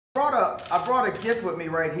I brought a gift with me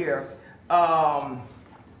right here.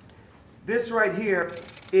 This right here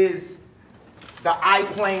is the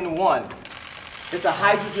iPlane 1. It's a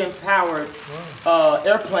hydrogen-powered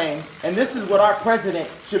airplane, and this is what our president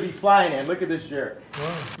should be flying in. Look at this shirt.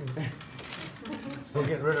 We'll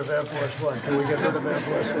get rid of Air Force One. Can we get rid of Air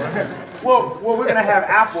Force One? Well, we're gonna have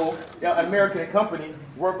Apple, an American company,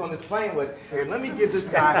 work on this plane with. Here, let me give this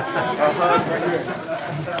guy a hug right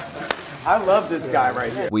here. I love this guy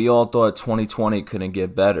right here. We all thought 2020 couldn't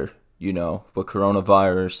get better, you know, with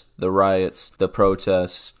coronavirus, the riots, the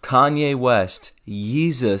protests. Kanye West,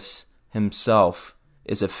 Yeezus himself,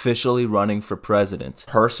 is officially running for president.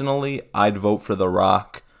 Personally, I'd vote for The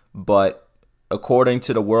Rock, but according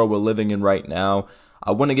to the world we're living in right now,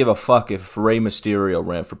 I wouldn't give a fuck if Rey Mysterio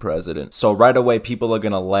ran for president. So right away, people are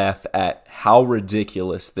gonna laugh at how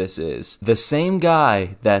ridiculous this is. The same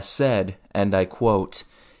guy that said, and I quote,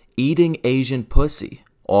 "Eating Asian pussy,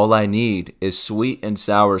 all I need is sweet and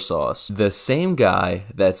sour sauce." The same guy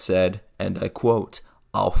that said, and I quote,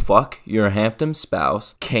 "I'll fuck your Hampton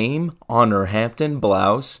spouse, came on her Hampton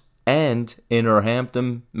blouse, and in her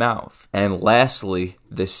Hampton mouth." And lastly,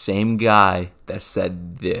 the same guy that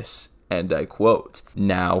said this, and I quote,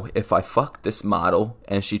 "Now, if I fuck this model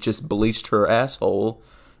and she just bleached her asshole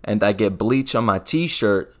and I get bleach on my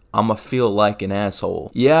t-shirt, I'ma feel like an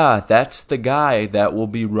asshole." Yeah, that's the guy that will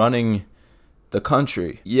be running the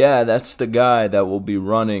country. Yeah, that's the guy that will be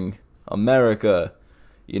running America.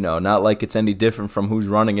 You know, not like it's any different from who's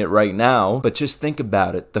running it right now, but just think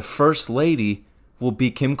about it. The first lady will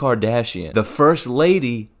be Kim Kardashian. The first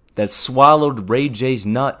lady that swallowed Ray J's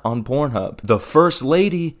nut on Pornhub. The first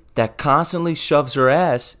lady that constantly shoves her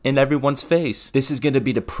ass in everyone's face. This is going to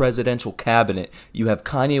be the presidential cabinet. You have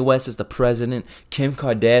Kanye West as the president, Kim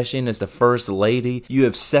Kardashian as the first lady. You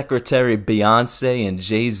have Secretary Beyonce and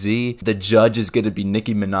Jay-Z. The judge is going to be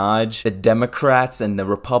Nicki Minaj. The Democrats and the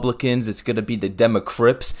Republicans, it's going to be the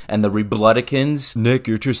Democrips and the Rebloodicans. Nick,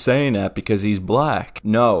 you're just saying that because he's black.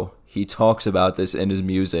 No, he talks about this in his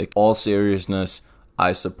music. All seriousness,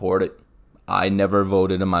 I support it. I never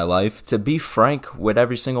voted in my life. To be frank with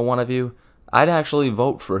every single one of you, I'd actually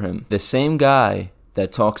vote for him. The same guy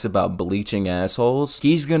that talks about bleaching assholes,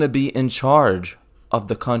 he's gonna be in charge of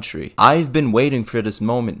the country. I've been waiting for this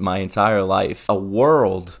moment my entire life. A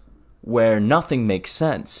world where nothing makes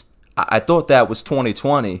sense. I thought that was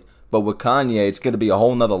 2020. But with Kanye, it's going to be a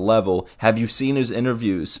whole nother level. Have you seen his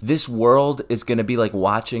interviews? This world is going to be like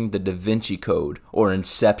watching the Da Vinci Code or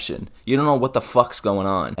Inception. You don't know what the fuck's going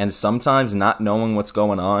on. And sometimes not knowing what's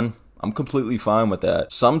going on, I'm completely fine with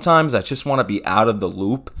that. Sometimes I just want to be out of the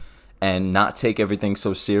loop and not take everything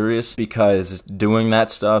so serious, because doing that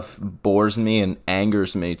stuff bores me and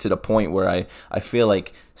angers me to the point where I feel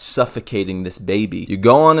like suffocating this baby. You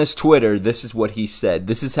go on his Twitter, this is what he said.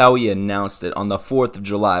 This is how he announced it on the 4th of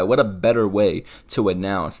July. What a better way to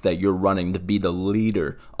announce that you're running to be the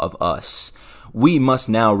leader of us. "We must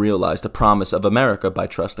now realize the promise of America by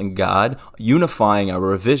trusting God, unifying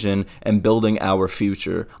our vision, and building our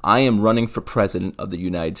future. I am running for President of the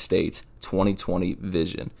United States, 2020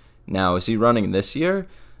 vision." Now, is he running this year?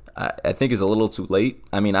 I think it's a little too late.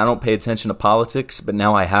 I mean, I don't pay attention to politics, but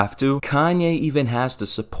now I have to. Kanye even has the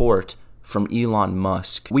support from Elon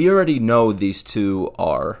Musk. We already know these two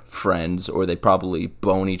are friends, or they probably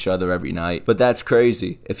bone each other every night. But that's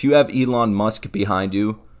crazy. If you have Elon Musk behind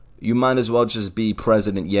you, you might as well just be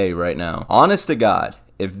President Ye right now. Honest to God,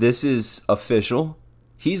 if this is official,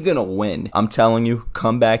 he's gonna win. I'm telling you,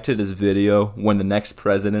 come back to this video when the next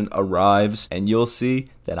president arrives and you'll see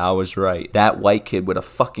that I was right. That white kid with a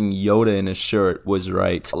fucking Yoda in his shirt was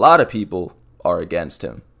right. A lot of people are against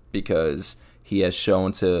him because he has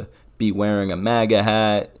shown to be wearing a MAGA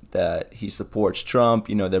hat, that he supports Trump,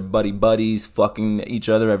 you know, they're buddies fucking each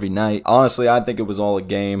other every night. Honestly, I think it was all a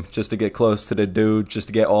game just to get close to the dude, just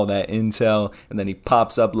to get all that intel, and then he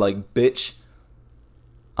pops up like, "Bitch,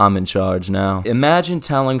 I'm in charge now." Imagine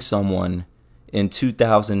telling someone in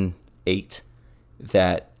 2008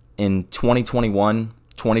 that in 2021,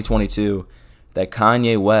 2022, that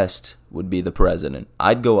Kanye West would be the president.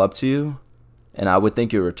 I'd go up to you and I would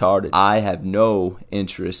think you're retarded. I have no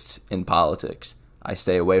interest in politics. I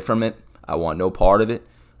stay away from it. I want no part of it.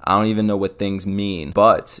 I don't even know what things mean.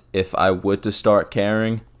 But if I would to start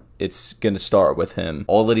caring, it's gonna start with him.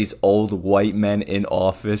 All of these old white men in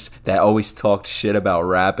office that always talked shit about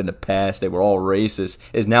rap in the past, they were all racist,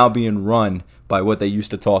 is now being run by what they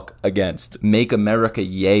used to talk against. Make America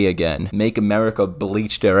yay again. Make America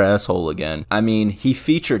bleach their asshole again. I mean, he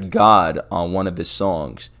featured God on one of his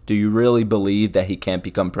songs. Do you really believe that he can't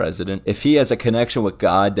become president? If he has a connection with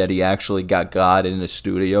God, that he actually got God in his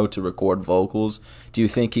studio to record vocals, do you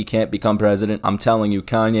think he can't become president? I'm telling you,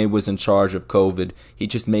 Kanye was in charge of COVID. He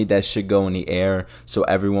just made that shit go in the air so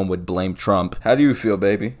everyone would blame Trump. How do you feel,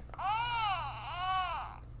 baby?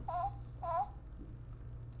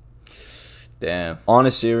 Damn. On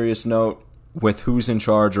a serious note, with who's in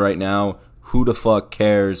charge right now, who the fuck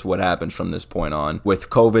cares what happens from this point on? With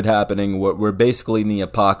COVID happening, we're basically in the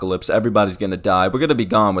apocalypse. Everybody's gonna die. We're gonna be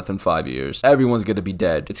gone within 5 years. Everyone's gonna be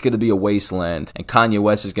dead. It's gonna be a wasteland. And Kanye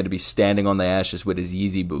West is gonna be standing on the ashes with his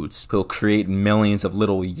Yeezy boots. He'll create millions of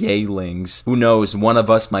little Yealings. Who knows, one of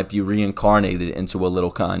us might be reincarnated into a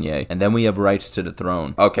little Kanye. And then we have rights to the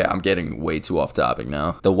throne. Okay, I'm getting way too off topic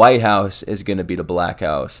now. The White House is gonna be the Black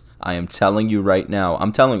House. I am telling you right now.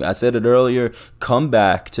 I said it earlier. Come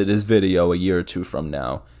back to this video a year or two from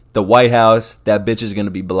now. The White House, that bitch is going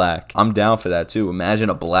to be black. I'm down for that too.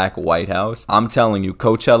 Imagine a black White House. I'm telling you,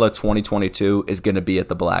 Coachella 2022 is going to be at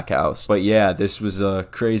the Black House. But yeah, this was a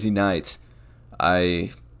crazy night.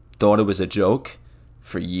 I thought it was a joke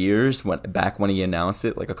for years, back when he announced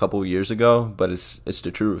it like a couple of years ago. But it's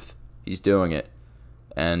the truth. He's doing it.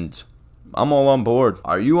 And I'm all on board.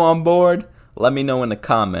 Are you on board? Let me know in the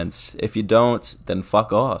comments. If you don't, then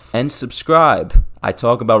fuck off. And subscribe. I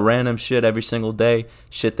talk about random shit every single day.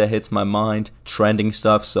 Shit that hits my mind. Trending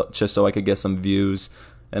stuff, just so I could get some views.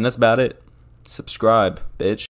 And that's about it. Subscribe, bitch.